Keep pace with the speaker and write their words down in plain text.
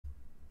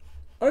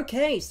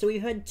Okay, so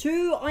we've had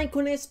 2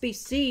 Icon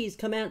SBCs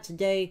come out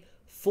today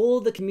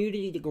for the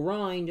community to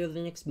grind over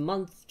the next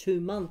month,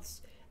 2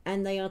 months.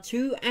 And they are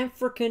 2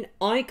 African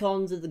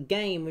icons of the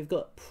game. We've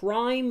got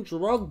Prime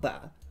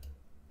Drogba,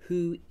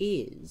 who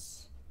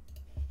is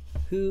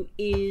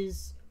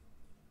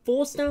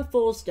 4-star,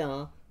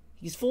 4-star.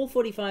 He's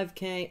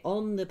 445k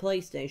on the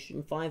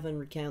PlayStation,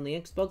 500k on the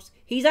Xbox.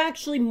 He's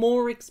actually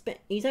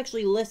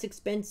less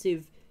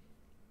expensive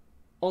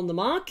on the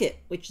market,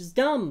 which is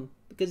dumb,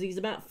 because he's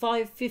about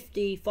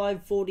 550,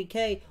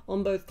 540k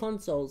on both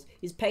consoles.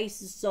 His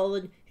pace is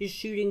solid, his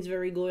shooting's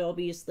very good,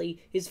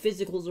 obviously. His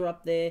physicals are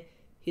up there,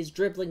 his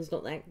dribbling's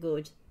not that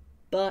good.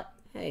 But,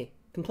 hey,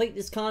 complete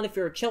this card if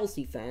you're a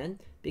Chelsea fan,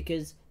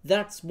 because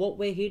that's what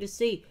we're here to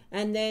see.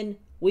 And then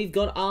we've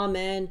got our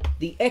man,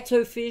 the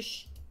Eto'o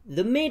fish,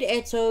 the mid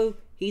Eto'o.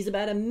 He's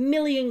about 1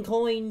 million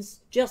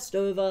coins, just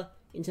over,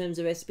 in terms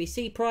of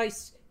SBC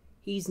price.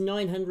 He's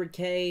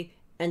 900k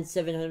and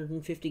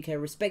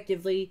 750k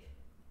respectively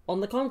on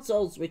the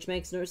consoles, which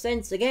makes no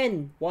sense.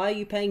 Again, why are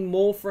you paying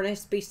more for an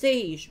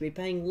SBC? You should be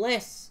paying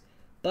less.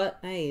 But,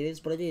 hey, it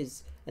is what it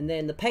is. And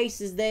then the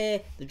pace is there,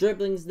 the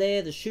dribbling's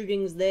there, the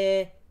shooting's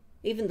there,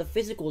 even the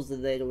physicals are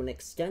there to an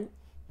extent.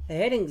 The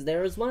heading's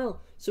there as well.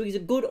 So he's a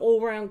good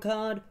all-round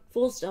card,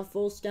 4-star,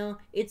 4-star.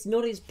 It's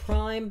not his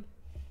prime,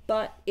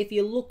 but if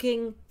you're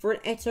looking for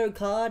an Eto'o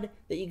card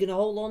that you can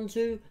hold on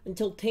to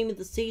until team of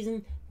the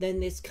season, then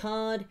this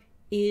card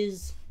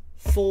is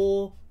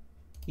for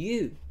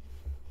you.